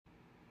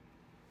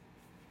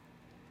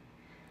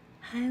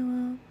I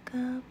woke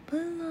up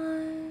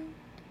alarmed.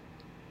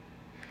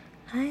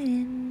 I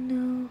didn't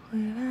know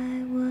where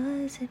I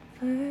was at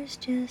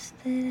first, just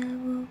that I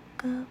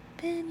woke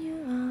up in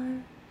your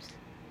arms.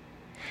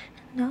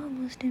 And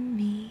almost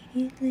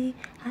immediately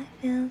I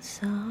felt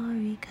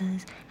sorry,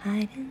 'cause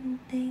I didn't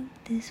think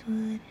this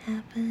would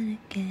happen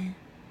again.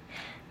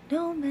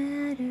 No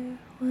matter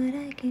what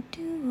I could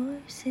do or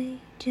say,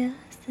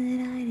 just that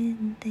I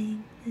didn't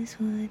think this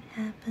would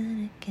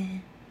happen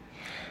again.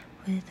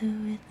 With or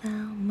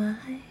without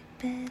my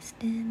best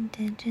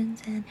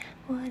intentions, and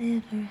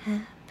whatever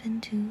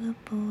happened to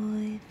a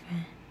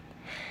boyfriend,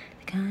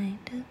 the kind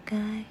of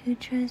guy who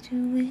tries to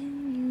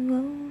win you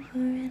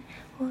over, and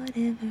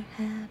whatever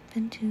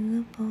happened to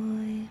a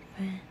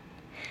boyfriend,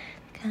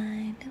 the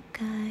kind of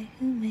guy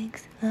who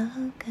makes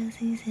love 'cause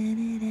he's in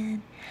it,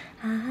 and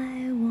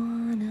I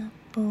want a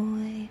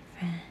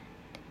boyfriend.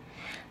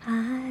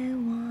 I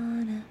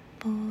want a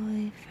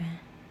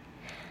boyfriend.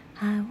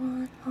 I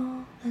want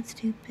all that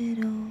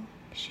stupid old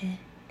shit,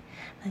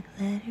 like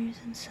letters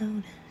and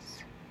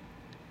sodas.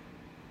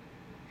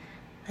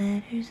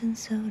 Letters and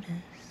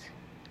sodas.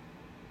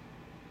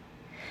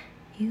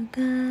 You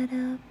got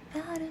up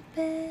out of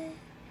bed.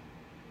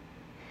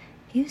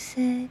 You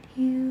said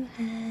you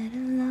had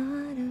a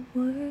lot of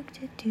work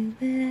to do,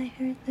 but I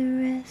heard the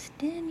rest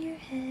in your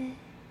head.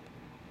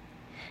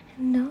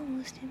 And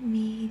almost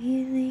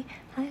immediately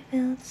I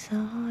felt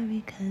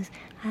sorry, 'cause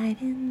I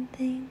didn't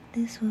think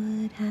this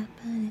would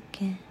happen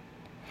again.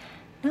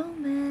 No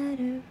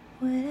matter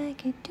what I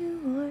could do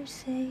or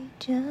say,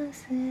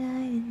 just that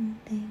I didn't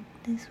think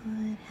this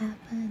would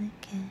happen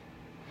again.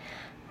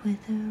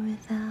 With or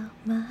without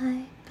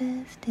my